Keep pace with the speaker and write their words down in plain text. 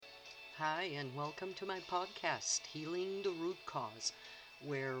Hi, and welcome to my podcast, Healing the Root Cause,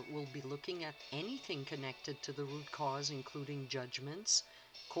 where we'll be looking at anything connected to the root cause, including judgments,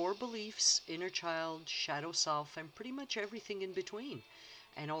 core beliefs, inner child, shadow self, and pretty much everything in between.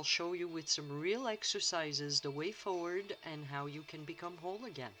 And I'll show you with some real exercises the way forward and how you can become whole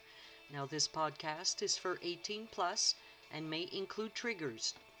again. Now, this podcast is for 18 plus and may include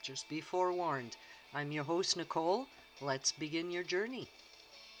triggers. Just be forewarned. I'm your host, Nicole. Let's begin your journey.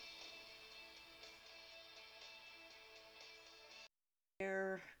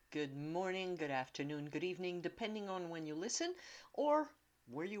 Good morning, good afternoon, good evening, depending on when you listen or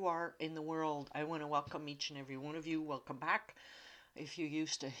where you are in the world. I want to welcome each and every one of you. Welcome back. If you're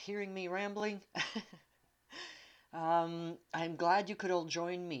used to hearing me rambling, I'm glad you could all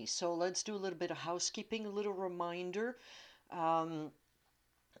join me. So let's do a little bit of housekeeping, a little reminder. Um,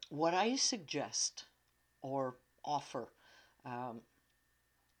 what I suggest or offer um,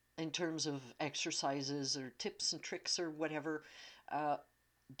 in terms of exercises or tips and tricks or whatever, uh,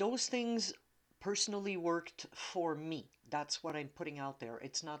 those things personally worked for me. That's what I'm putting out there.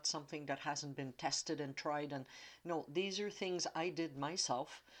 It's not something that hasn't been tested and tried. And no, these are things I did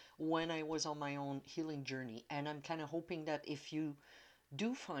myself when I was on my own healing journey. And I'm kind of hoping that if you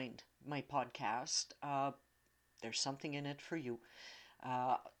do find my podcast, there's something in it for you.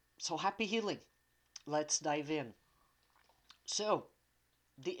 Uh, so happy healing. Let's dive in. So,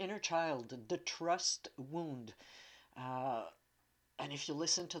 the inner child, the trust wound. Uh, And if you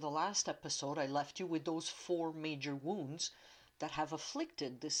listen to the last episode, I left you with those four major wounds that have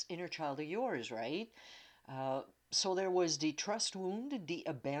afflicted this inner child of yours, right? Uh, so there was the trust wound, the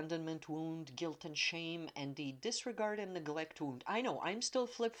abandonment wound, guilt and shame, and the disregard and neglect wound. I know I'm still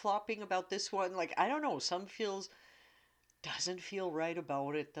flip-flopping about this one. Like, I don't know, some feels doesn't feel right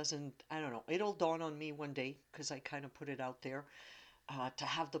about it. Doesn't, I don't know. It'll dawn on me one day because I kind of put it out there to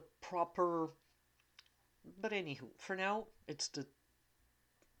have the proper. But anywho, for now, it's the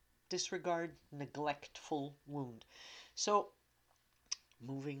disregard, neglectful wound. So,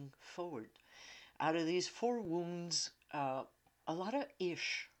 moving forward, out of these four wounds, a lot of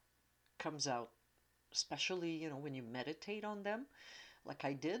ish comes out, especially, when you meditate on them, like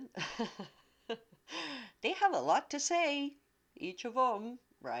I did. They have a lot to say, each of them,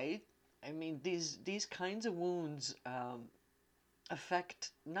 right? I mean, these kinds of wounds affect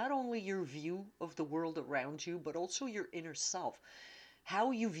not only your view of the world around you, but also your inner self.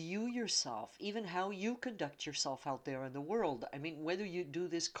 How you view yourself, even how you conduct yourself out there in the world. I mean, whether you do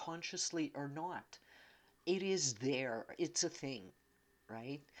this consciously or not, it is there. It's a thing,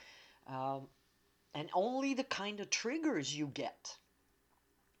 right? Um, and only the kind of triggers you get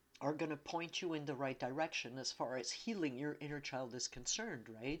are going to point you in the right direction as far as healing your inner child is concerned,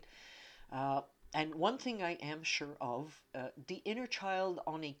 right? Uh, and one thing I am sure of, the inner child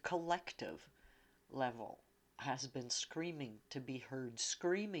on a collective level has been screaming to be heard,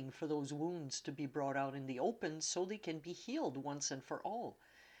 screaming for those wounds to be brought out in the open so they can be healed once and for all,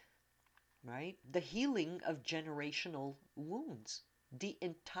 right? The healing of generational wounds. The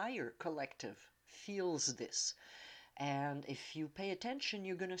entire collective feels this. And if you pay attention,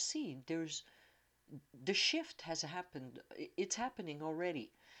 you're going to see the shift has happened. It's happening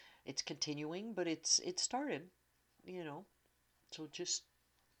already. It's continuing, but it started, you know. So just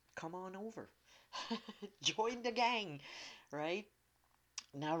come on over. Join the gang, right?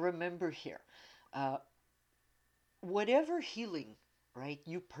 Now remember here, uh, whatever healing, right,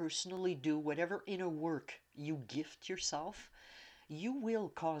 you personally do, whatever inner work you gift yourself, you will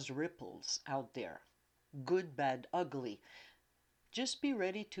cause ripples out there. Good, bad, ugly. Just be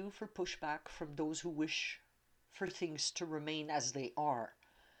ready too for pushback from those who wish for things to remain as they are.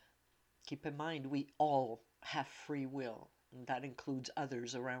 Keep in mind, we all have free will, and that includes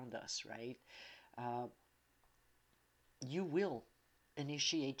others around us, right? Uh, you will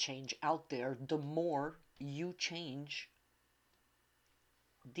initiate change out there the more you change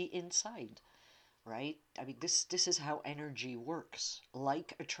the inside, right? I mean, this is how energy works.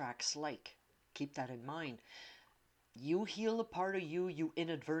 Like attracts like. Keep that in mind. You heal a part of you, you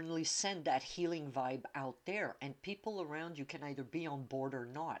inadvertently send that healing vibe out there, and people around you can either be on board or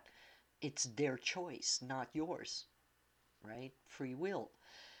not. It's their choice, not yours, right? Free will.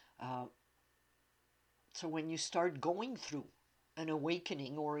 Uh, so when you start going through an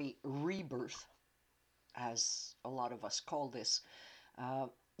awakening or a rebirth, as a lot of us call this, uh,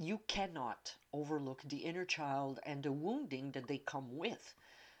 you cannot overlook the inner child and the wounding that they come with.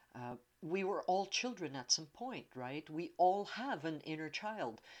 We were all children at some point, right? We all have an inner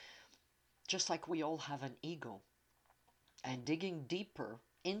child, just like we all have an ego. And digging deeper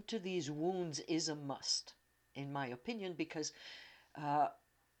into these wounds is a must, in my opinion, because uh,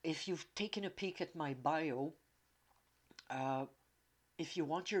 if you've taken a peek at my bio, uh, if you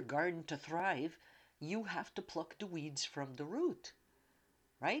want your garden to thrive, you have to pluck the weeds from the root,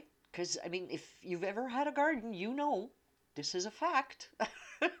 right? Because, I mean, if you've ever had a garden, you know this is a fact,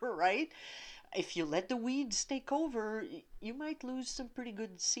 right? If you let the weeds take over, you might lose some pretty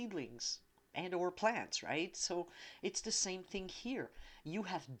good seedlings and or plants, right? So it's the same thing here. You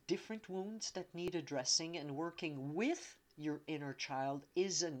have different wounds that need addressing, and working with your inner child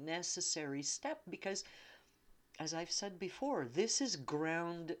is a necessary step because, as I've said before, this is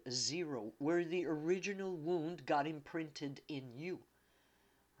ground zero, where the original wound got imprinted in you,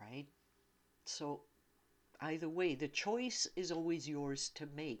 right? So either way, the choice is always yours to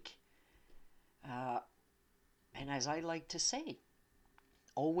make. Uh, and as I like to say,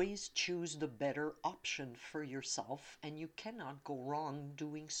 always choose the better option for yourself, and you cannot go wrong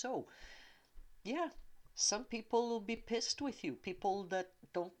doing so. Yeah, some people will be pissed with you, people that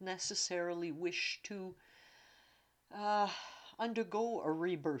don't necessarily wish to uh, undergo a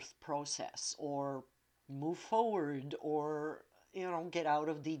rebirth process or move forward or, get out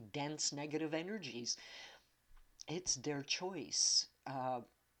of the dense negative energies. It's their choice.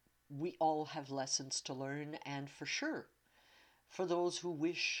 We all have lessons to learn, and for sure, for those who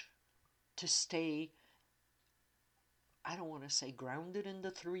wish to stay, I don't want to say grounded in the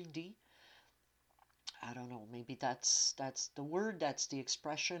 3D. I don't know, maybe that's the word, that's the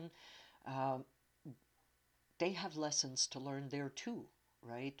expression. Um, they have lessons to learn there too,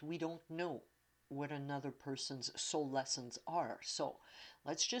 right? We don't know what another person's soul lessons are. So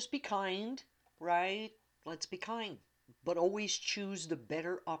let's just be kind, right? Let's be kind. But always choose the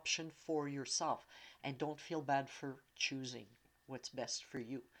better option for yourself. And don't feel bad for choosing what's best for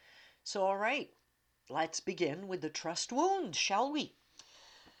you. So, all right, let's begin with the trust wound, shall we?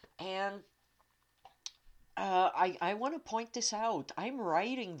 And I want to point this out. I'm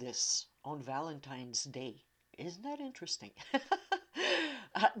writing this on Valentine's Day. Isn't that interesting?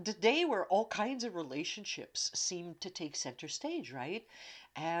 The day where all kinds of relationships seem to take center stage, right?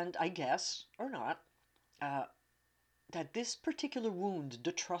 And I guess, or not, uh, that this particular wound,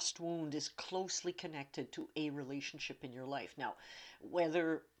 the trust wound, is closely connected to a relationship in your life. Now,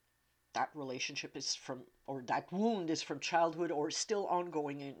 whether that relationship is from, or that wound is from childhood or still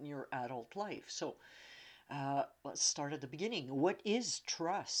ongoing in your adult life. So, let's start at the beginning. What is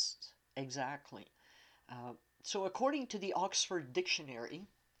trust exactly? Uh, so, according to the Oxford Dictionary,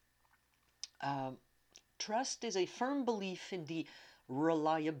 um, trust is a firm belief in the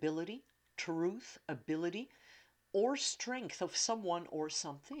reliability, truth, ability, or strength of someone or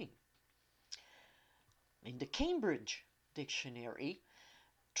something. In the Cambridge Dictionary,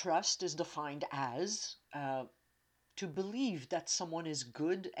 trust is defined as to believe that someone is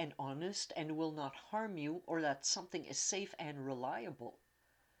good and honest and will not harm you, or that something is safe and reliable.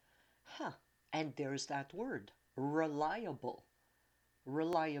 Huh. And there's that word, reliable,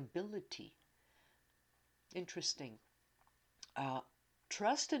 reliability. Interesting. Uh,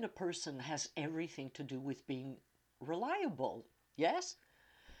 Trust in a person has everything to do with being reliable. Yes?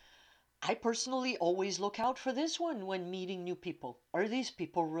 I personally always look out for this one when meeting new people. Are these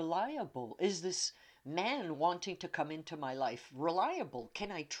people reliable? Is this man wanting to come into my life reliable?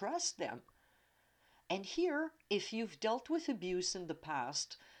 Can I trust them? And here, if you've dealt with abuse in the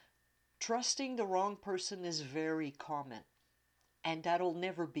past, trusting the wrong person is very common. And that'll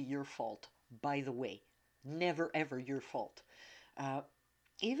never be your fault, by the way. Never ever your fault. Uh,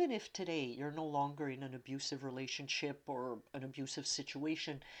 Even if today you're no longer in an abusive relationship or an abusive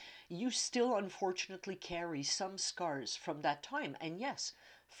situation, you still unfortunately carry some scars from that time. And yes,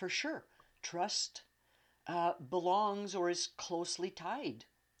 for sure, trust belongs or is closely tied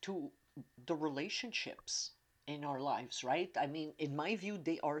to the relationships in our lives, right? I mean, in my view,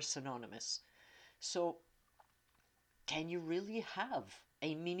 they are synonymous. So, can you really have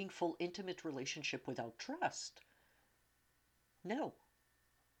a meaningful, intimate relationship without trust? No.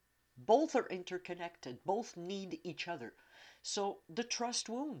 Both are interconnected, both need each other. So the trust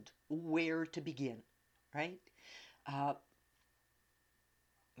wound, where to begin, right? Uh,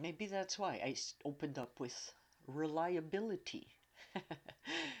 Maybe that's why I opened up with reliability.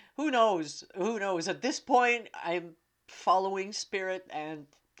 Who knows? Who knows? At this point, I'm following spirit, and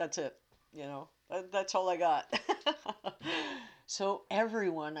that's it. That's all I got. So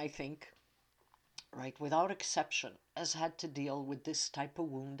everyone, I think, right, without exception, has had to deal with this type of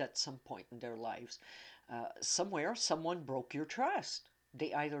wound at some point in their lives. Somewhere, someone broke your trust.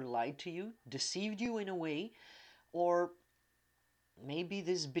 They either lied to you, deceived you in a way, or maybe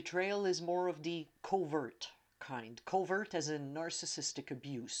this betrayal is more of the covert kind. Covert as in narcissistic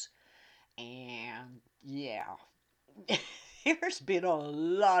abuse. And yeah, There's been a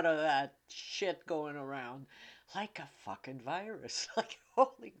lot of that shit going around like a fucking virus. Like,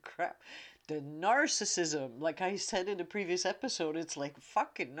 holy crap. The narcissism, like I said in the previous episode, it's like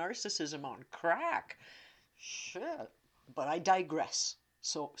fucking narcissism on crack. Shit. But I digress.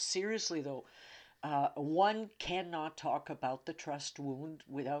 So, seriously though, one cannot talk about the trust wound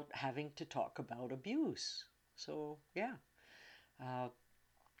without having to talk about abuse. So, yeah, uh,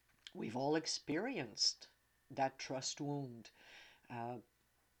 we've all experienced that trust wound. Uh,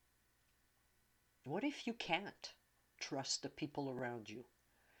 what if you can't trust the people around you?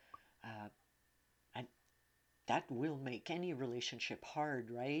 Uh, and that will make any relationship hard,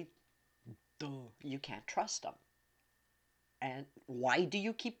 right? Duh. You can't trust them. And why do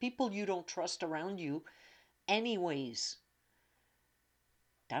you keep people you don't trust around you, anyways?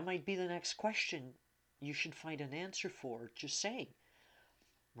 That might be the next question you should find an answer for. Just saying,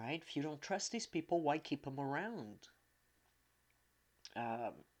 right? If you don't trust these people, why keep them around?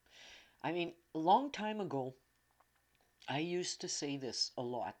 Um, I mean, a long time ago, I used to say this a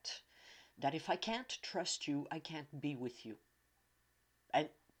lot, that if I can't trust you, I can't be with you. And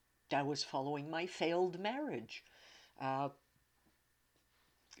that was following my failed marriage. Uh,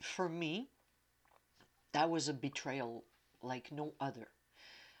 for me, that was a betrayal like no other.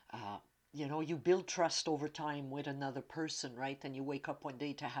 Uh, you build trust over time with another person, right? And you wake up one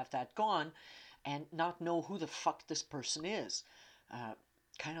day to have that gone and not know who the fuck this person is. Uh,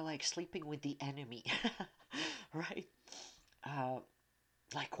 kind of like sleeping with the enemy, right? Uh,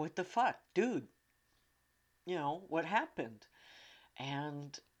 like, what the fuck? Dude, what happened?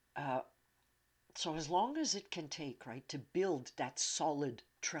 And uh, so, as long as it can take, right, to build that solid,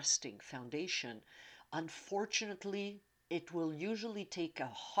 trusting foundation, unfortunately, it will usually take a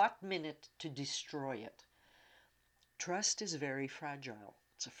hot minute to destroy it. Trust is very fragile.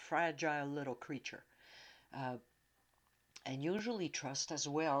 It's a fragile little creature. Uh, and usually, trust as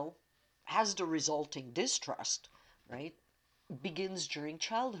well as the resulting distrust, right, begins during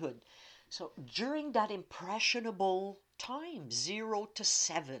childhood. So, during that impressionable time, 0 to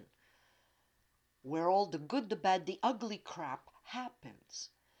 7, where all the good, the bad, the ugly crap happens.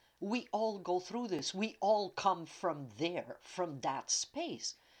 We all go through this. We all come from there, from that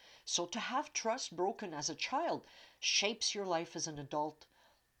space. So to have trust broken as a child shapes your life as an adult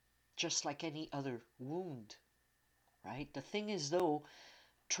just like any other wound, right? The thing is, though,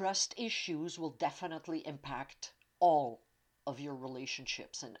 trust issues will definitely impact all of your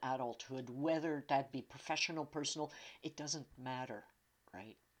relationships in adulthood, whether that be professional, personal, it doesn't matter,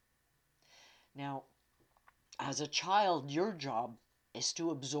 right? Now, as a child, your job is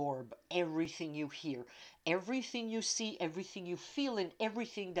to absorb everything you hear, everything you see, everything you feel, and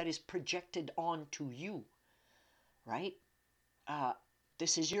everything that is projected onto you, right? Uh,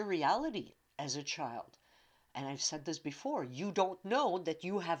 this is your reality as a child. And I've said this before, you don't know that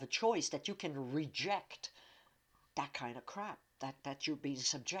you have a choice, that you can reject that kind of crap that you're being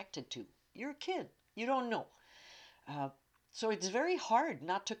subjected to. You're a kid. You don't know. Uh, so it's very hard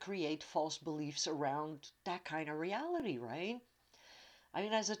not to create false beliefs around that kind of reality, right? I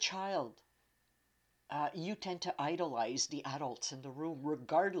mean, as a child, you tend to idolize the adults in the room,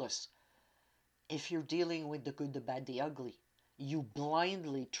 regardless if you're dealing with the good, the bad, the ugly. You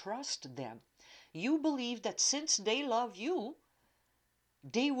blindly trust them. You believe that since they love you,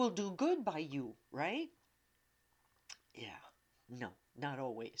 they will do good by you, right? Yeah, no, not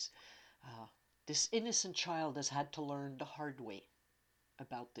always. Uh, this innocent child has had to learn the hard way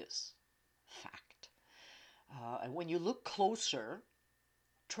about this fact. And when you look closer,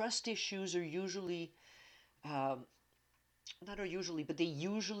 trust issues are usually, um, not are usually, but they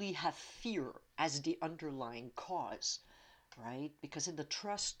usually have fear as the underlying cause, right? Because in the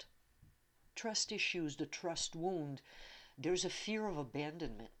trust issues, the trust wound, there's a fear of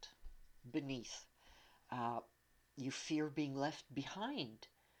abandonment beneath. Uh, you fear being left behind,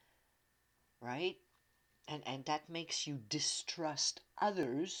 right? And that makes you distrust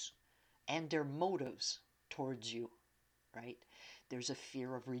others and their motives towards you, right? There's a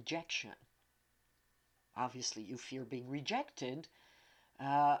fear of rejection. Obviously, you fear being rejected.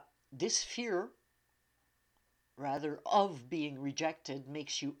 This fear, rather, of being rejected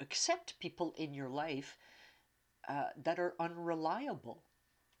makes you accept people in your life that are unreliable,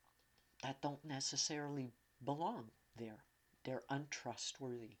 that don't necessarily belong there. They're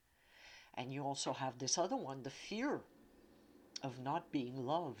untrustworthy. And you also have this other one, the fear of not being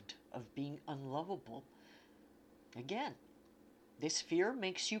loved, of being unlovable. Again, this fear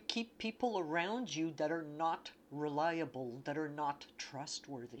makes you keep people around you that are not reliable, that are not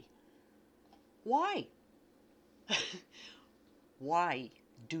trustworthy. Why? Why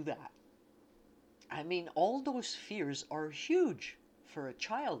do that? I mean, all those fears are huge for a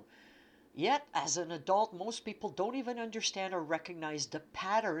child. Yet, as an adult, most people don't even understand or recognize the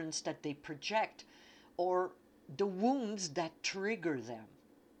patterns that they project or the wounds that trigger them,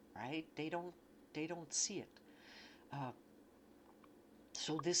 right? They don't see it. Uh,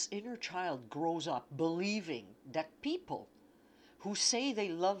 so this inner child grows up believing that people who say they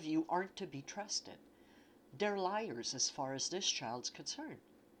love you aren't to be trusted. They're liars as far as this child's concerned.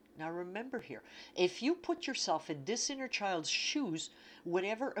 Now remember here, if you put yourself in this inner child's shoes,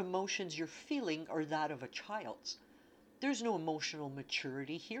 whatever emotions you're feeling are that of a child's. There's no emotional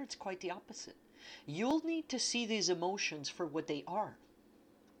maturity here, it's quite the opposite. You'll need to see these emotions for what they are,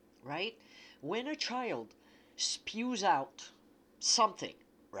 right? When a child spews out something,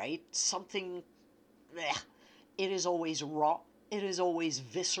 right? Something, bleh, it is always raw, it is always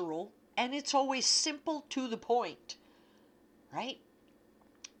visceral, and it's always simple to the point, right?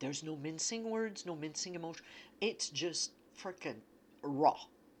 There's no mincing words, no mincing emotion. It's just freaking raw.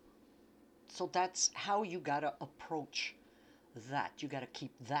 So that's how you gotta approach that. You gotta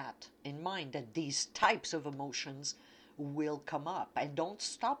keep that in mind, that these types of emotions will come up, and don't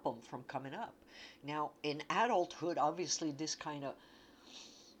stop them from coming up. Now, in adulthood, obviously, this kind of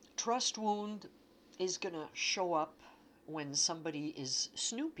trust wound is gonna show up when somebody is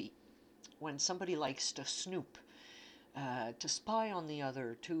snoopy, when somebody likes to snoop, to spy on the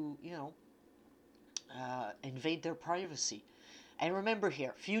other, to, invade their privacy. And remember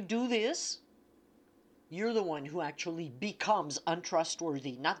here, if you do this, you're the one who actually becomes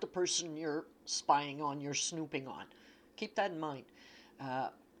untrustworthy, not the person you're spying on, you're snooping on. Keep that in mind. Uh,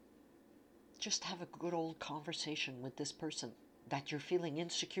 just have a good old conversation with this person that you're feeling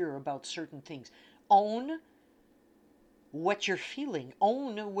insecure about certain things. Own what you're feeling,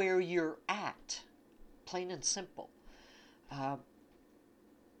 own where you're at, plain and simple. Uh,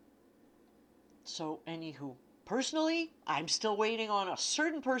 So, anywho, personally, I'm still waiting on a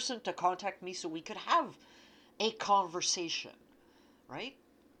certain person to contact me so we could have a conversation, right?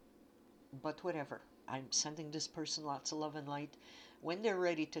 But whatever. I'm sending this person lots of love and light. When they're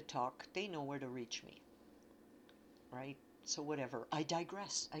ready to talk, they know where to reach me, right? So, whatever. I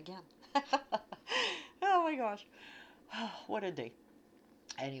digress again. Oh my gosh. What a day.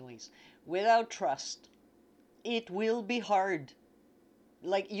 Anyways, without trust, it will be hard.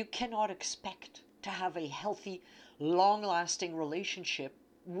 Like, you cannot expect to have a healthy, long lasting relationship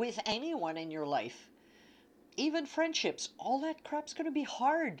with anyone in your life. Even friendships, all that crap's going to be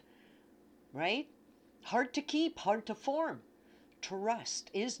hard, right? Hard to keep, hard to form.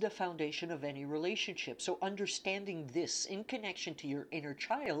 Trust is the foundation of any relationship. So, understanding this in connection to your inner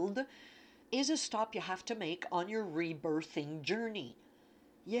child is a stop you have to make on your rebirthing journey.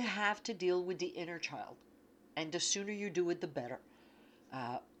 You have to deal with the inner child. And the sooner you do it, the better.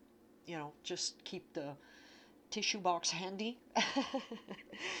 Uh, just keep the tissue box handy,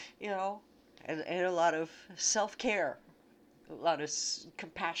 you know, and a lot of self care, a lot of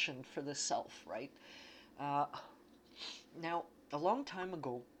compassion for the self, right? Uh, Now, a long time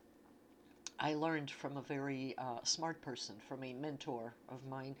ago, I learned from a very smart person, from a mentor of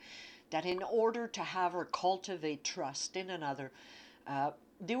mine, that in order to have or cultivate trust in another, uh,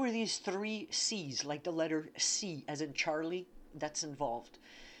 there were these three C's, like the letter C, as in Charlie, that's involved.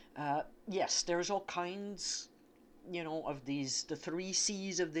 Yes, there's all kinds, of these, the three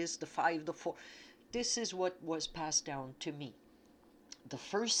C's of this, the five, the four. This is what was passed down to me. The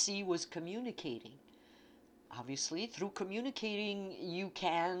first C was communicating. Obviously, through communicating, you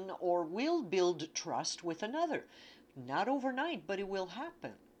can or will build trust with another. Not overnight, but it will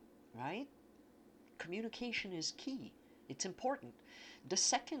happen, right? Communication is key. It's important. The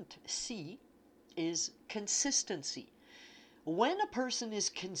second C is consistency. When a person is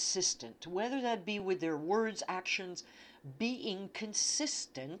consistent, whether that be with their words, actions, being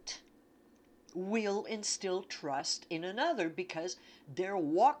consistent will instill trust in another because they're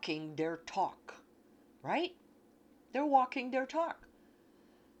walking their talk, right? They're walking their talk.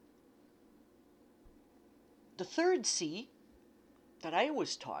 The third C that I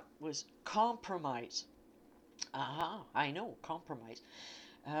was taught was compromise. I know, compromise.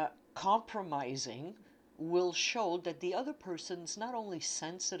 Compromising will show that the other person's not only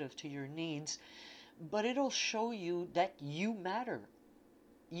sensitive to your needs, but it'll show you that you matter.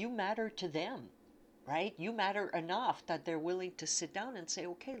 You matter to them, right? You matter enough that they're willing to sit down and say,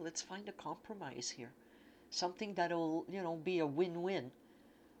 okay, let's find a compromise here. Something that'll, be a win-win,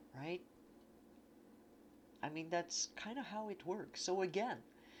 right? I mean, that's kind of how it works. So again,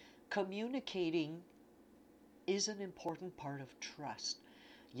 communicating is an important part of trust.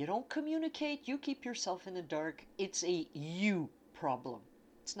 You don't communicate, you keep yourself in the dark. It's a you problem.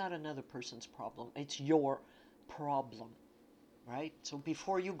 It's not another person's problem. It's your problem, right? So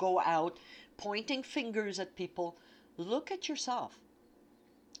before you go out pointing fingers at people, look at yourself.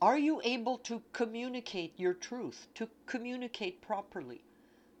 Are you able to communicate your truth, to communicate properly,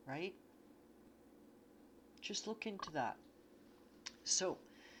 right? Just look into that. So,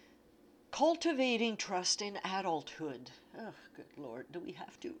 cultivating trust in adulthood. Oh, good Lord, do we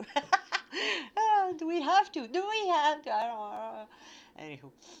have to? Do we have to? Do we have to? I don't know.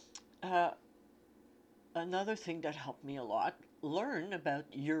 Anywho, uh, another thing that helped me a lot, learn about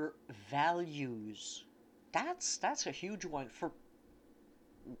your values. That's a huge one. For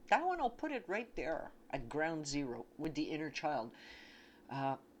that one, I'll put it right there at ground zero with the inner child.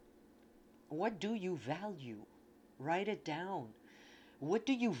 Uh, what do you value? Write it down. What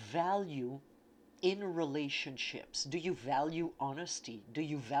do you value in relationships? Do you value honesty? Do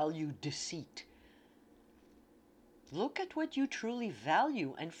you value deceit? Look at what you truly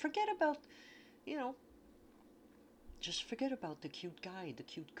value and forget about, you know, just forget about the cute guy, the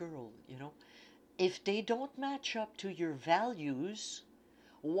cute girl, you know. If they don't match up to your values,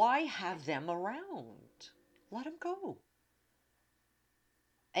 why have them around? Let them go.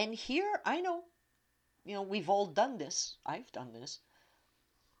 And here, I know, we've all done this. I've done this.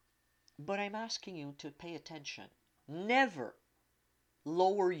 But I'm asking you to pay attention. Never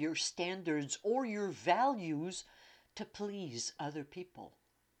lower your standards or your values to please other people.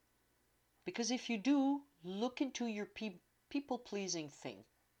 Because if you do, look into your people-pleasing thing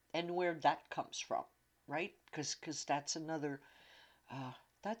and where that comes from, right? Because that's another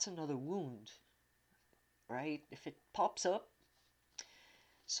wound, right? If it pops up.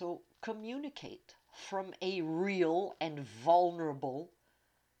 So communicate from a real and vulnerable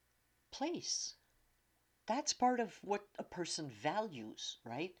place. That's part of what a person values,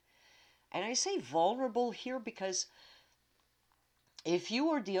 right? And I say vulnerable here because if you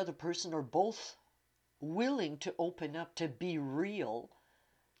or the other person are both willing to open up, to be real,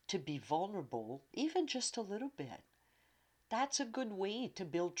 to be vulnerable, even just a little bit, that's a good way to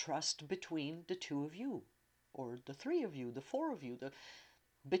build trust between the two of you, or the three of you, the four of you,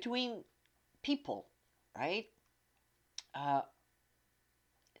 between people, right? Uh,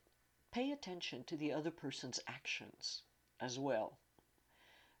 Pay attention to the other person's actions as well,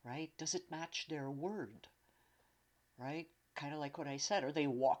 right? Does it match their word, right? Kind of like what I said, are they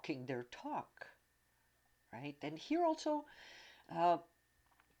walking their talk, right? And here also, uh,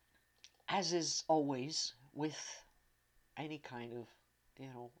 as is always with any kind of,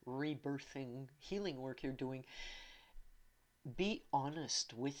 rebirthing, healing work you're doing, be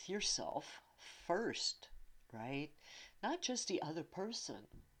honest with yourself first, right? Not just the other person.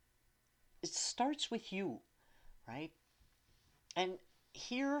 It starts with you, right? And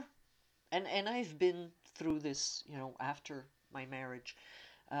here, and I've been through this, after my marriage.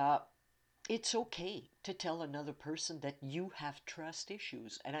 Uh, it's okay to tell another person that you have trust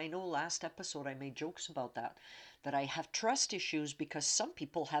issues. And I know last episode I made jokes about that I have trust issues because some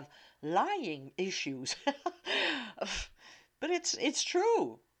people have lying issues. But it's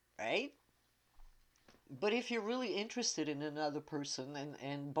true, right? But if you're really interested in another person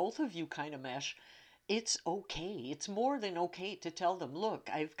and both of you kind of mesh, it's okay. It's more than okay to tell them, look,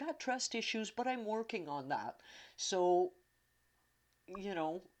 I've got trust issues, but I'm working on that. So, you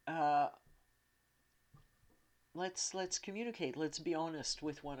know, uh, let's communicate. Let's be honest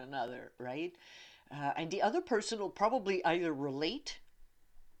with one another, right? And the other person will probably either relate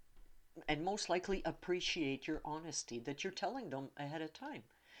and most likely appreciate your honesty that you're telling them ahead of time.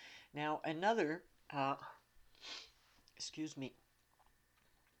 Now, uh, excuse me,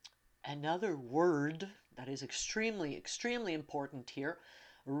 another word that is extremely, extremely important here,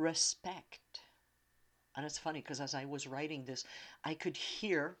 respect. And it's funny because as I was writing this, I could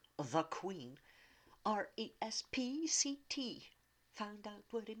hear the Queen, RESPCT, found out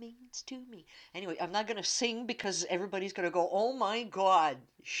what it means to me. Anyway, I'm not going to sing because everybody's going to go, oh my God,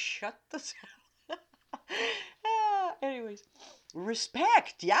 shut the sound. Anyways,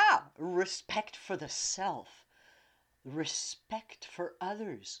 respect, yeah, respect for the self, respect for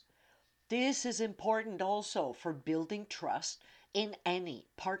others. This is important also for building trust in any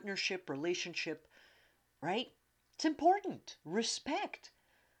partnership, relationship, right? It's important. Respect.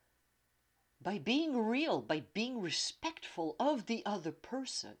 By being real, by being respectful of the other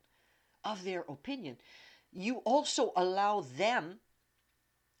person, of their opinion, you also allow them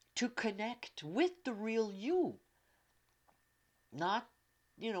to connect with the real you. Not,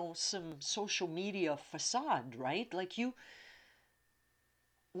 some social media facade, right? Like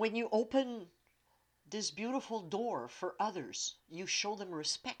when you open this beautiful door for others, you show them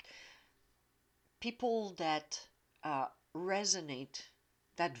respect. People that resonate,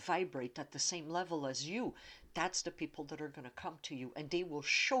 that vibrate at the same level as you, that's the people that are going to come to you, and they will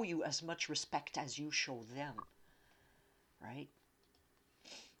show you as much respect as you show them, right?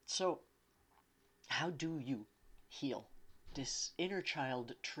 So, how do you heal this inner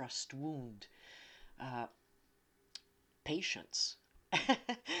child trust wound? Uh, Patience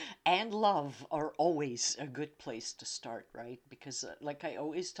and love are always a good place to start, right? Because, like I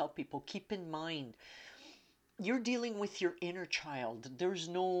always tell people, keep in mind you're dealing with your inner child. There's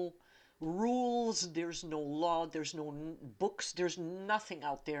no rules, there's no law, there's no books, there's nothing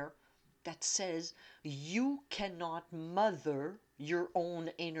out there that says you cannot mother your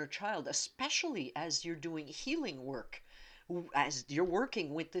own inner child, especially as you're doing healing work, as you're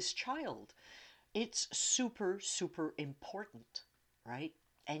working with this child. It's super, super important, right?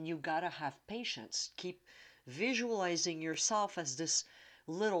 And you gotta have patience. Keep visualizing yourself as this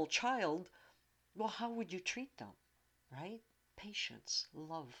little child. Well, how would you treat them, right? Patience,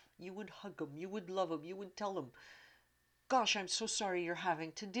 love. You would hug them, you would love them, you would tell them, gosh, I'm so sorry you're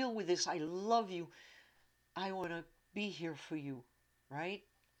having to deal with this. I love you. I want to be here for you, right?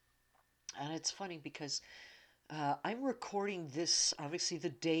 And it's funny because I'm recording this obviously the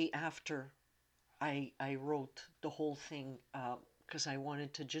day after I wrote the whole thing because I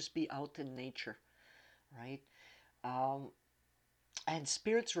wanted to just be out in nature, right? Um, and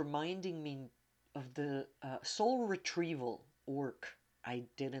Spirit's reminding me of the soul retrieval work I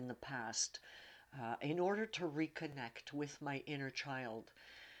did in the past in order to reconnect with my inner child.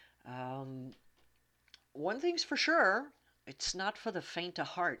 Um, One thing's for sure, it's not for the faint of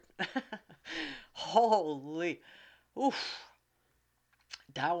heart. Holy, oof,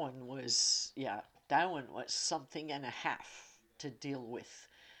 that one was something and a half to deal with.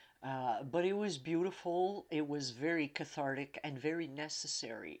 But it was beautiful. It was very cathartic and very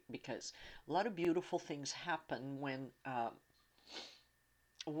necessary because a lot of beautiful things happen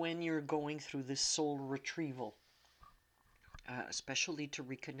when you're going through this soul retrieval, especially to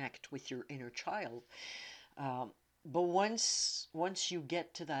reconnect with your inner child. Um, but once you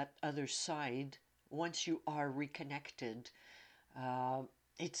get to that other side, once you are reconnected, uh,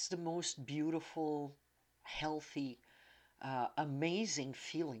 it's the most beautiful, healthy, amazing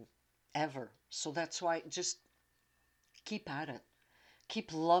feeling ever. So that's why just keep at it.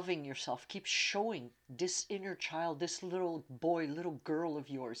 Keep loving yourself. Keep showing this inner child, this little boy, little girl of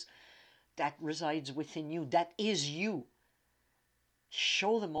yours that resides within you, that is you.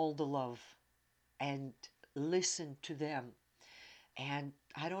 Show them all the love and listen to them. And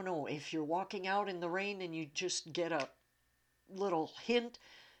I don't know, if you're walking out in the rain and you just get a little hint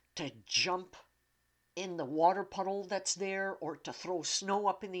to jump in the water puddle that's there or to throw snow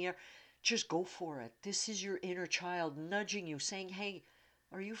up in the air, just go for it. This is your inner child nudging you, saying, hey,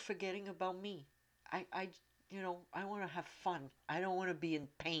 are you forgetting about me? I I want to have fun. I don't want to be in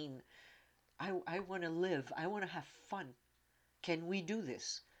pain. I want to live. I want to have fun. Can we do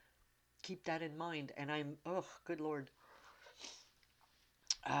this? Keep that in mind. And oh, good Lord.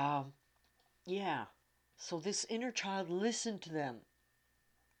 Um, yeah. So this inner child, listen to them.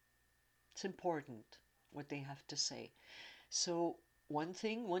 It's important what they have to say. So one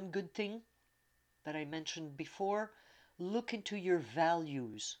good thing that I mentioned before, look into your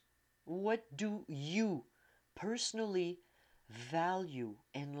values. What do you personally value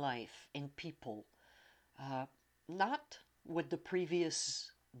in life, in people? Uh, Not what the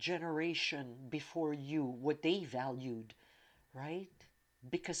previous generation before you, what they valued, right?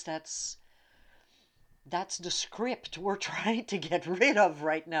 Because that's the script we're trying to get rid of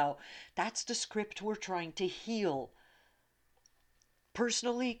right now. That's the script we're trying to heal.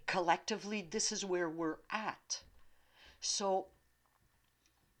 Personally, collectively, this is where we're at. So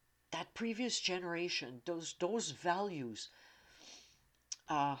that previous generation, those values,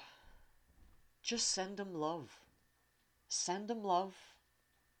 uh, just send them love. Send them love.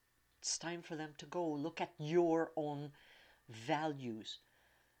 It's time for them to go. Look at your own values,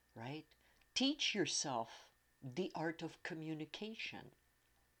 right? Teach yourself the art of communication,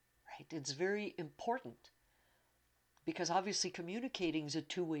 right? It's very important because obviously communicating is a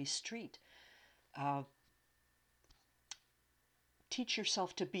two-way street. Uh, Teach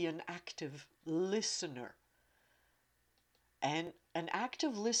yourself to be an active listener. And an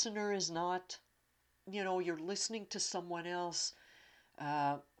active listener is not, you're listening to someone else.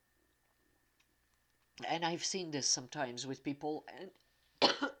 Uh, and I've seen this sometimes with people.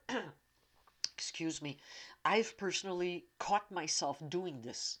 And excuse me, I've personally caught myself doing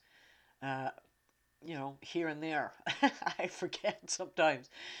this, uh, here and there. I forget sometimes,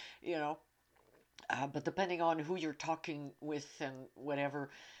 you know. But depending on who you're talking with and whatever,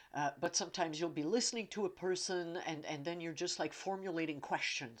 but sometimes you'll be listening to a person and then you're just like formulating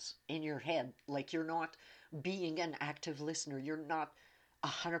questions in your head. Like you're not being an active listener. You're not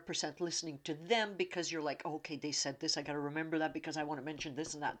 100% listening to them because you're like, oh, okay, they said this. I got to remember that because I want to mention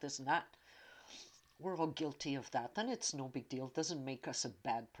this and that, this and that. We're all guilty of that. And it's no big deal. It doesn't make us a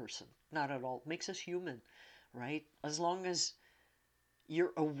bad person. Not at all. It makes us human, right? As long as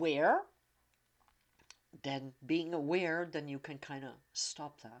you're aware, then being aware, then you can kind of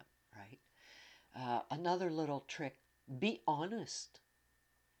stop that, right? Another little trick, be honest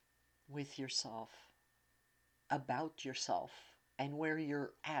with yourself about yourself and where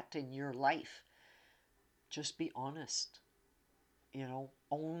you're at in your life. Just be honest,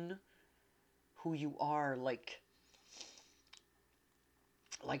 own who you are. Like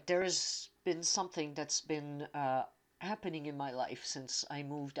there's been something that's been happening in my life since I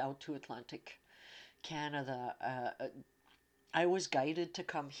moved out to Atlantic Canada. I was guided to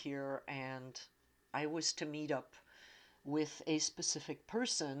come here and I was to meet up with a specific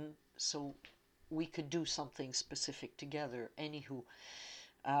person so we could do something specific together. Anywho,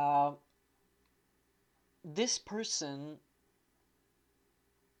 uh, this person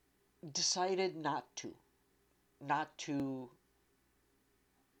decided not to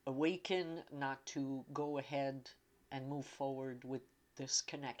awaken, not to go ahead and move forward with this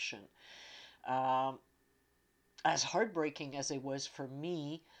connection. Um, as heartbreaking as it was for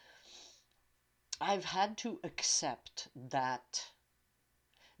me, I've had to accept that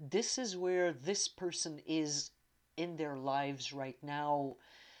this is where this person is in their lives right now,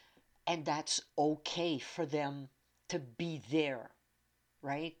 and that's okay for them to be there,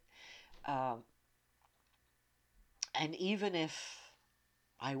 right? Um, and even if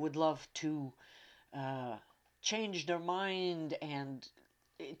I would love to uh, change their mind, and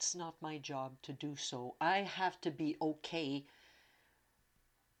it's not my job to do so, I have to be okay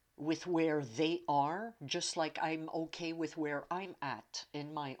with where they are, just like I'm okay with where I'm at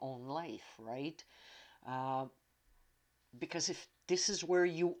in my own life, right? Uh, because if this is where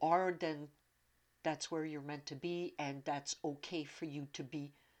you are, then that's where you're meant to be, and that's okay for you to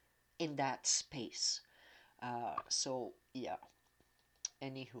be in that space. So, yeah,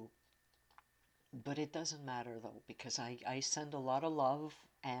 anywho. But it doesn't matter though, because I send a lot of love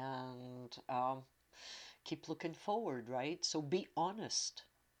and keep looking forward, right? So be honest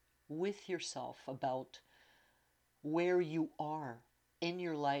with yourself about where you are in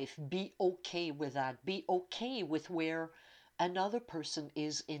your life. Be okay with that. Be okay with where another person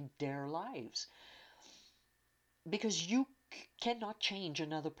is in their lives. Because you cannot change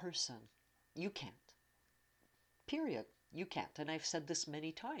another person. You can't. Period. You can't. And I've said this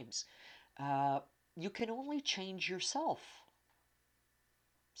many times. Uh, you can only change yourself.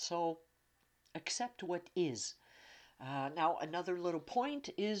 So accept what is. Now, another little point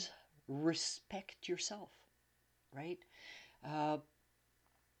is respect yourself, right? Uh,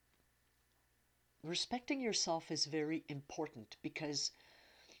 Respecting yourself is very important because,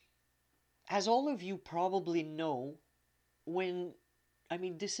 as all of you probably know,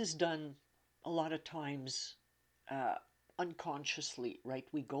 this is done a lot of times uh, unconsciously, right?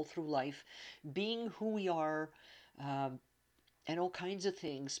 We go through life being who we are, um, and all kinds of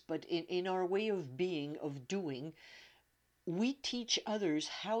things, but in our way of being, of doing, we teach others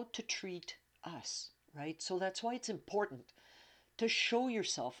how to treat us, right? So that's why it's important to show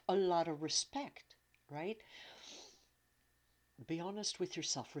yourself a lot of respect, right? Be honest with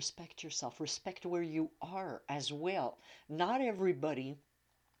yourself, respect where you are as well. Not everybody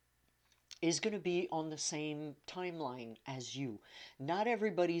is going to be on the same timeline as you. Not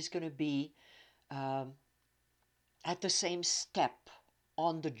everybody's going to be um, at the same step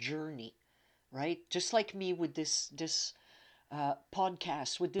on the journey, right? Just like me with this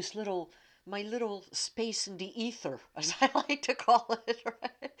podcast, with this little my little space in the ether, as I like to call it,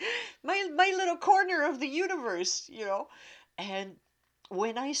 right? My little corner of the universe. And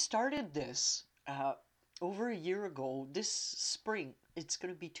when I started this over a year ago, this spring, it's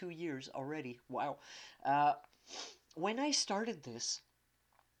going to be 2 years already. Wow. Uh, when I started this,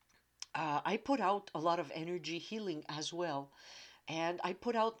 I put out a lot of energy healing as well. And I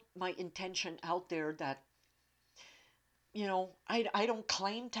put out my intention out there that, I don't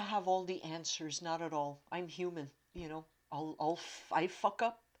claim to have all the answers, not at all. I'm human, I fuck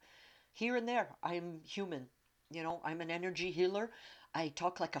up here and there. I'm human. I'm an energy healer. I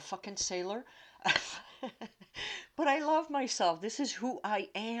talk like a fucking sailor. But I love myself. This is who I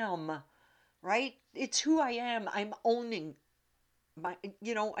am, right? It's who I am. I'm owning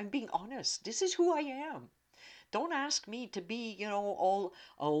I'm being honest. This is who I am. Don't ask me to be, all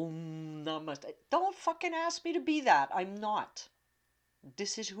namaste. Don't fucking ask me to be that. I'm not.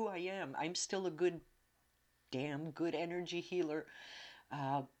 This is who I am. I'm still a damn good energy healer.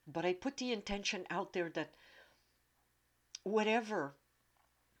 But I put the intention out there that whatever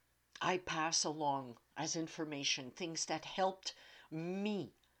I pass along as information, things that helped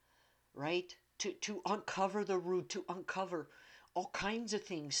me, right? To uncover the root, to uncover all kinds of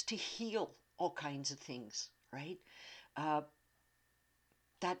things, to heal all kinds of things, right? Uh,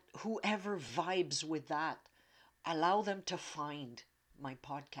 that whoever vibes with that, allow them to find my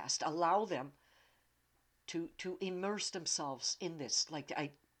podcast. Allow them to immerse themselves in this. Like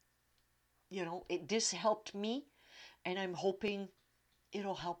this helped me, and I'm hoping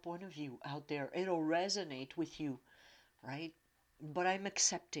it'll help one of you out there. It'll resonate with you, right? But I'm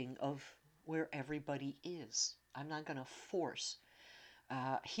accepting of where everybody is. I'm not going to force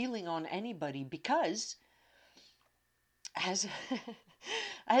healing on anybody because, as,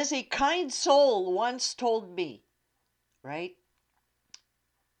 as a kind soul once told me, right?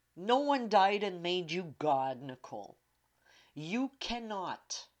 No one died and made you God, Nicole. You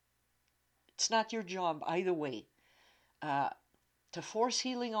cannot. It's not your job either way. To force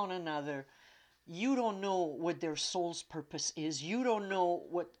healing on another, you don't know what their soul's purpose is. You don't know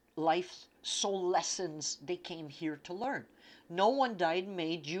what life soul lessons they came here to learn. No one died and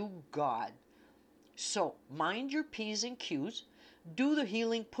made you God. So mind your P's and Q's. Do the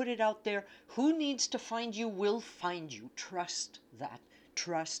healing, put it out there. Who needs to find you will find you. Trust that.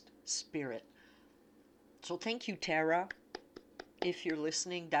 Trust spirit. So thank you, Tara. If you're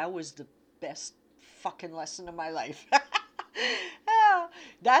listening, that was the best fucking lesson of my life.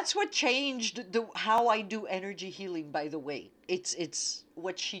 That's what changed how I do energy healing, by the way. It's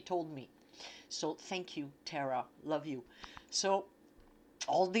what she told me. So thank you, Tara. Love you. So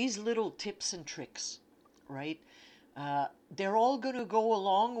all these little tips and tricks, right? They're all going to go a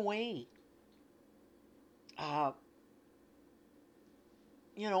long way. Uh,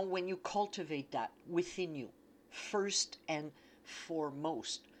 when you cultivate that within you, first and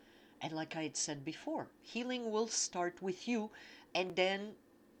foremost. And like I had said before, healing will start with you, and then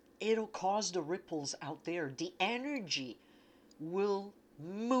it'll cause the ripples out there. The energy will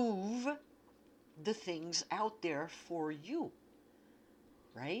move the things out there for you,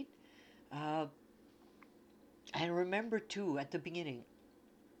 right? Uh, and remember too, at the beginning,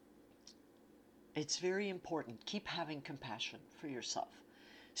 it's very important. Keep having compassion for yourself.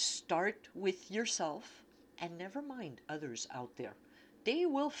 Start with yourself and never mind others out there. They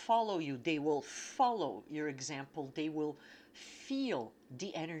will follow you. They will follow your example. They will feel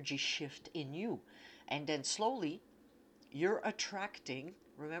the energy shift in you. And then slowly, you're attracting,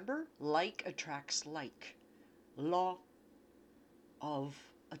 remember, like attracts like. Law of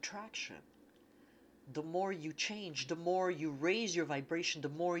attraction. The more you change, the more you raise your vibration, the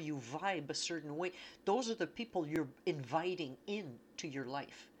more you vibe a certain way, those are the people you're inviting into your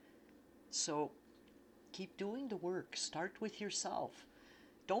life. So keep doing the work. Start with yourself.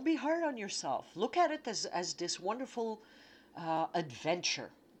 Don't be hard on yourself. Look at it as this wonderful adventure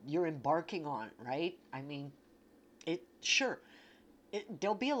you're embarking on, right? I mean,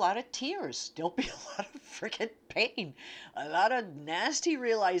 there'll be a lot of tears. There'll be a lot of freaking pain. A lot of nasty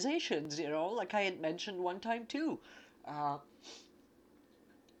realizations, like I had mentioned one time too. Uh,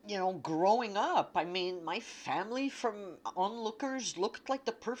 growing up, I mean, my family from onlookers looked like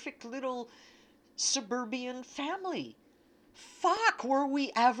the perfect little suburban family. Fuck, were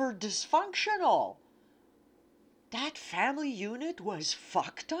we ever dysfunctional? That family unit was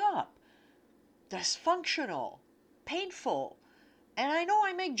fucked up, dysfunctional, painful. And I know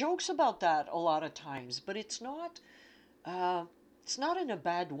I make jokes about that a lot of times, but uh, it's not in a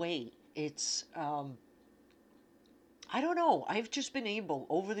bad way. I don't know. I've just been able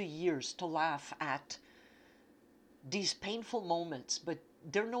over the years to laugh at these painful moments, but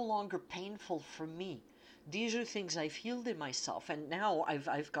they're no longer painful for me. These are things I've healed in myself, and now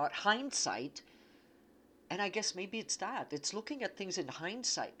I've got hindsight, and I guess maybe it's that. It's looking at things in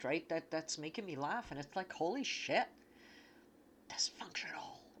hindsight, right? That's making me laugh, and it's like, holy shit,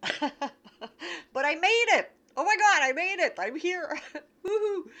 dysfunctional. But I made it. Oh my god, I made it. I'm here.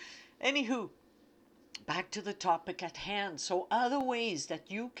 Woohoo. Anywho, back to the topic at hand. So other ways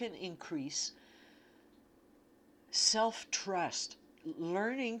that you can increase self-trust,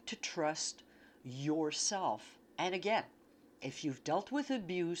 learning to trust yourself. And again, if you've dealt with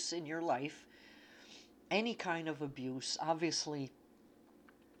abuse in your life, any kind of abuse, obviously,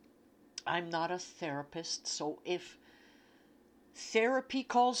 I'm not a therapist, so if therapy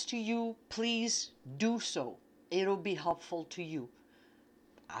calls to you, please do so. It'll be helpful to you.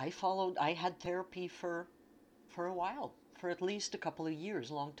 I had therapy for for a while, for at least a couple of years,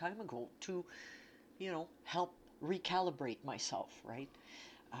 a long time ago, to, help recalibrate myself, right?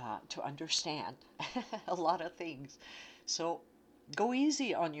 To understand a lot of things. So go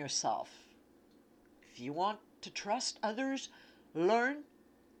easy on yourself. If you want to trust others, learn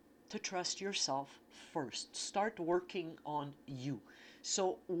to trust yourself first. Start working on you.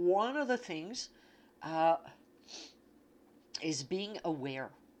 So, one of the things uh, is being aware.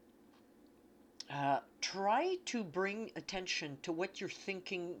 Try to bring attention to what you're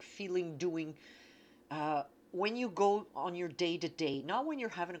thinking, feeling, doing uh, when you go on your day to day, not when you're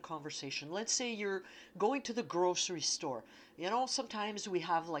having a conversation. Let's say you're going to the grocery store. Sometimes we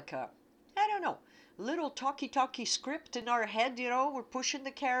have like I don't know, little talkie script in our head. We're pushing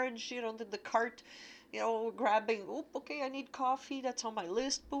the carriage, the cart, grabbing, oh, okay, I need coffee. That's on my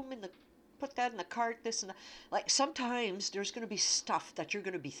list. Boom, put that in the cart, this and that. Like sometimes there's going to be stuff that you're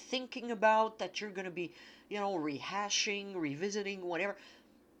going to be thinking about, that you're going to be, rehashing, revisiting, whatever.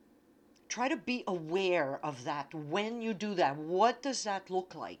 Try to be aware of that when you do that. What does that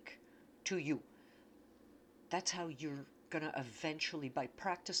look like to you? That's how you're going to eventually, by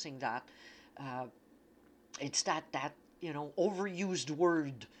practicing that, uh, it's that overused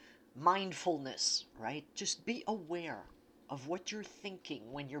word, mindfulness, right? Just be aware of what you're thinking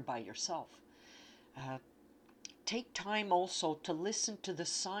when you're by yourself. Uh, Take time also to listen to the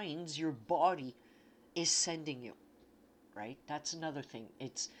signs your body is sending you, right? That's another thing.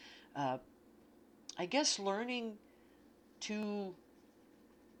 It's, uh, I guess, to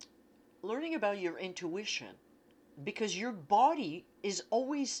learning about your intuition, because your body is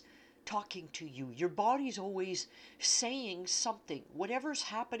always talking to you. Your body's always saying something. Whatever's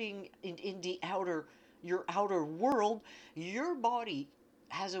happening in your outer world, your body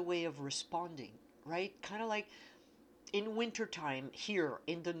has a way of responding, right? Kind of like in wintertime here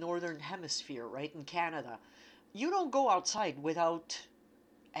in the northern hemisphere, right, in Canada. You don't go outside without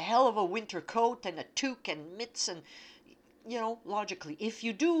a hell of a winter coat and a toque and mitts and, logically. If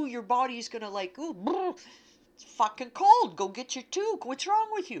you do, your body's gonna like, ooh, brr, it's fucking cold. Go get your toque. What's wrong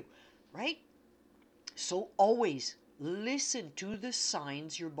with you? Right? So always listen to the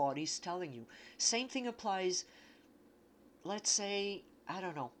signs your body's telling you. Same thing applies, let's say, I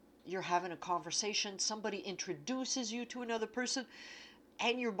don't know, you're having a conversation, somebody introduces you to another person,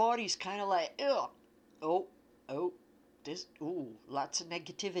 and your body's kind of like, ugh, oh, oh, lots of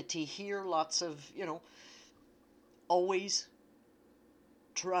negativity here, lots of, always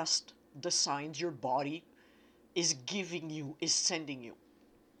trust the signs your body is giving you, is sending you.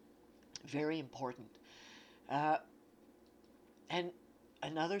 Very important. Uh, and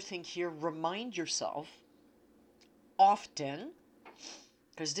another thing here, remind yourself often,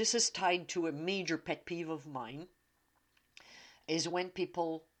 because this is tied to a major pet peeve of mine, is when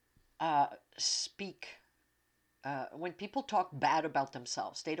people uh, speak, when people talk bad about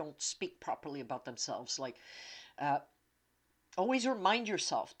themselves, they don't speak properly about themselves. Like, uh, always remind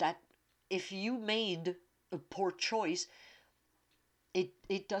yourself that if you made a poor choice,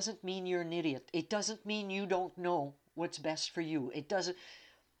 it doesn't mean you're an idiot. It doesn't mean you don't know what's best for you. It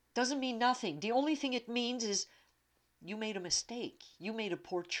doesn't mean nothing. The only thing it means is you made a mistake. You made a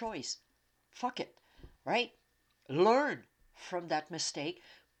poor choice. Fuck it, right? Learn from that mistake.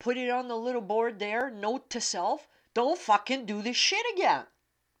 Put it on the little board there. Note to self. Don't fucking do this shit again.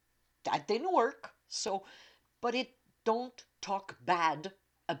 That didn't work. So, but don't talk bad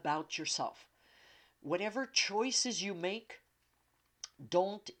about yourself. Whatever choices you make,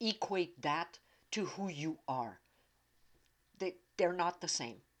 don't equate that to who you are. They're not the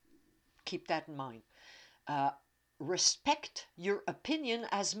same. Keep that in mind. Uh, Respect your opinion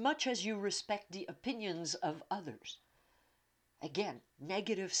as much as you respect the opinions of others. Again,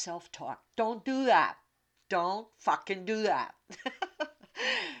 negative self-talk. Don't do that. Don't fucking do that.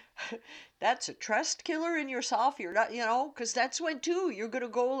 That's a trust killer in yourself. You're not, because that's when too you're gonna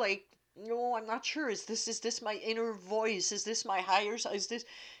go like, I'm not sure. Is this my inner voice? Is this my higher self? Is this,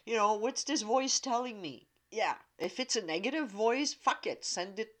 what's this voice telling me? Yeah, if it's a negative voice, fuck it.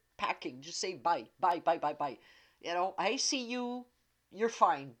 Send it packing. Just say bye, bye, bye, bye, bye. I see you. You're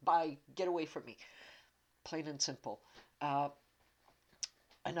fine. Bye. Get away from me. Plain and simple.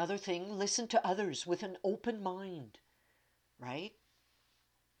 Another thing, listen to others with an open mind, right?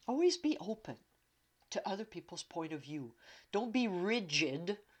 Always be open to other people's point of view. Don't be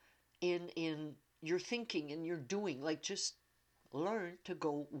rigid in your thinking and your doing. Like, just learn to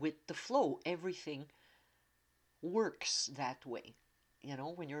go with the flow. Everything works that way.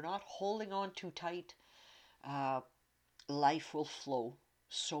 When you're not holding on too tight, uh, life will flow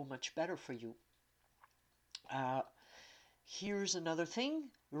so much better for you. Uh, Here's another thing.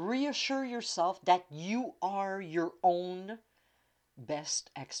 Reassure yourself that you are your own best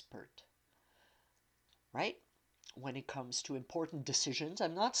expert, right? When it comes to important decisions,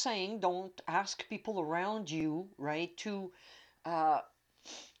 I'm not saying don't ask people around you, right, to, uh,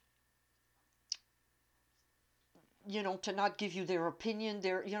 to not give you their opinion.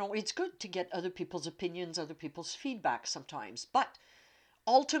 It's good to get other people's opinions, other people's feedback sometimes, but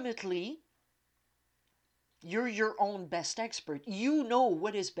ultimately, you're your own best expert. You know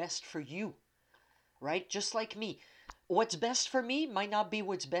what is best for you, right? Just like me. What's best for me might not be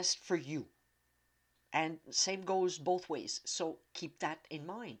what's best for you. And same goes both ways. So keep that in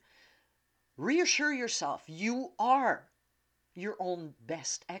mind. Reassure yourself you are your own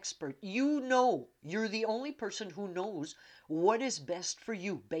best expert. You know you're the only person who knows what is best for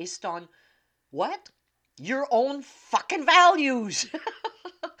you based on what? Your own fucking values.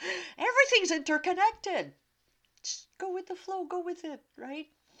 Everything's interconnected. Just go with the flow, go with it, right?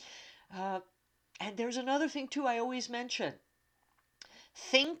 And there's another thing too I always mention.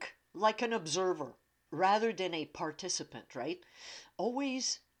 Think like an observer rather than a participant, right?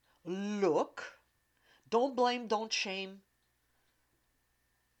 Always look. Don't blame, don't shame.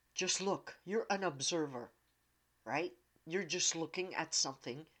 Just look. You're an observer, right? You're just looking at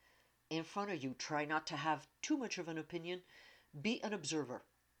something in front of you. Try not to have too much of an opinion. Be an observer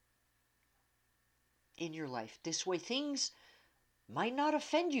in your life. This way things might not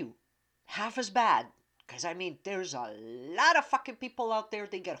offend you half as bad. Because, there's a lot of fucking people out there,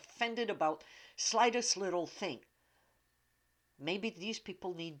 they get offended about slightest little thing. Maybe these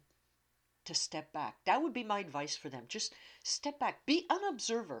people need to step back. That would be my advice for them. Just step back. Be an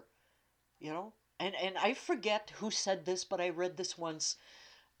observer, And I forget who said this, but I read this once.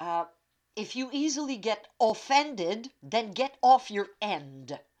 If you easily get offended, then get off your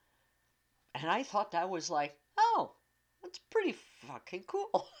end. And I thought that was like, oh, that's pretty fucking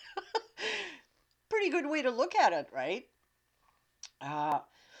cool. Pretty good way to look at it, right?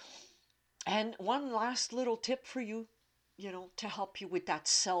 And one last little tip for you, to help you with that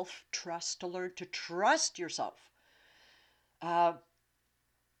self-trust, to learn to trust yourself. And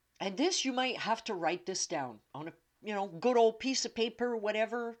this, you might have to write this down on a, good old piece of paper,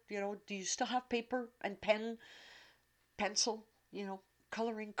 whatever. Do you still have paper and pen, pencil,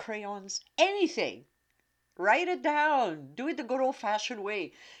 coloring crayons, anything? Write it down. Do it the good old-fashioned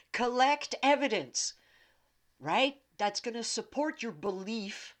way. Collect evidence, right? That's going to support your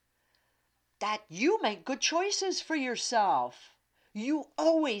belief that you make good choices for yourself. You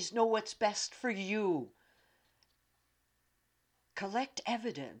always know what's best for you. Collect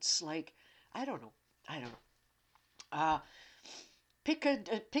evidence. Like, I don't know. Pick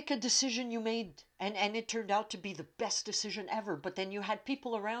a decision you made and it turned out to be the best decision ever. But then you had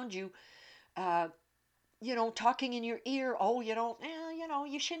people around you, talking in your ear. Oh,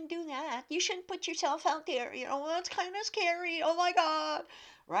 you shouldn't do that. You shouldn't put yourself out there. That's kind of scary. Oh my God.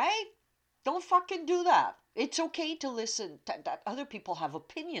 Right? Don't fucking do that. It's okay to listen that other people have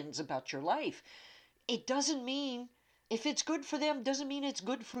opinions about your life. It doesn't mean, if it's good for them, doesn't mean it's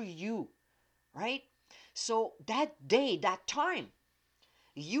good for you, right? So that day, that time,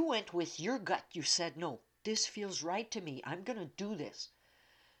 you went with your gut. You said, no, this feels right to me. I'm going to do this.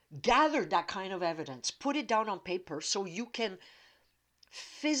 Gather that kind of evidence. Put it down on paper so you can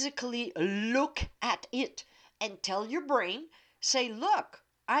physically look at it and tell your brain, say, look,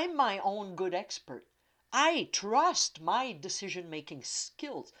 I'm my own good expert. I trust my decision-making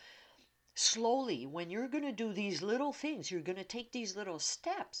skills. Slowly, when you're going to do these little things, you're going to take these little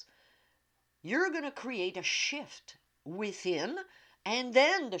steps, you're going to create a shift within, and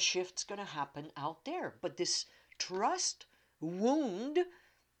then the shift's going to happen out there. But this trust wound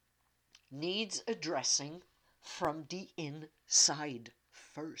needs addressing from the inside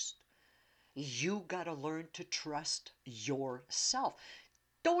first. You got to learn to trust yourself.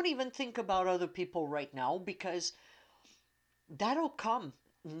 Don't even think about other people right now because that'll come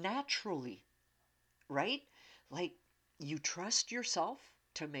naturally, right? Like, you trust yourself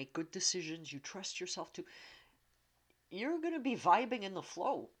to make good decisions. You trust yourself to, you're going to be vibing in the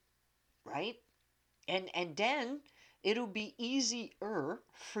flow, right? And then it'll be easier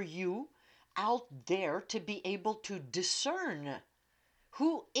for you out there to be able to discern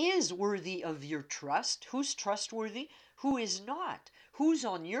who is worthy of your trust, who's trustworthy, who is not, who's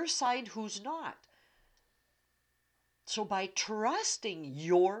on your side, who's not. So by trusting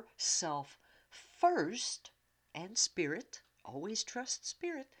yourself first, and spirit, always trust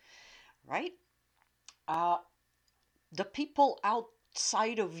spirit, right? The people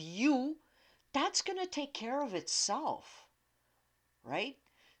outside of you, that's going to take care of itself, right?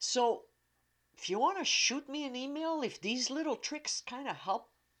 So if you want to shoot me an email, if these little tricks kind of help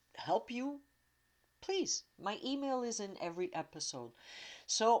help you, please. My email is in every episode.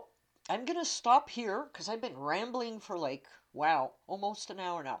 So I'm going to stop here because I've been rambling for like, wow, almost an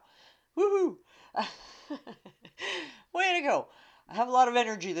hour now. Woohoo! Way to go. I have a lot of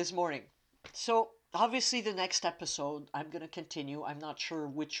energy this morning. So obviously the next episode I'm going to continue. I'm not sure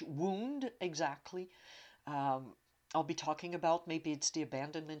which wound exactly. Um, I'll be talking about. Maybe it's the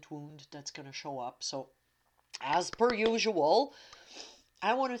abandonment wound that's going to show up. So as per usual,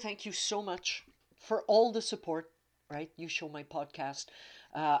 I want to thank you so much for all the support, right? You show my podcast.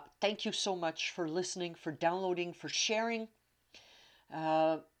 Thank you so much for listening, for downloading, for sharing,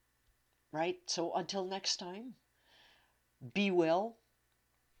 uh, right? So until next time, be well,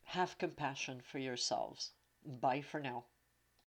 have compassion for yourselves. Bye for now.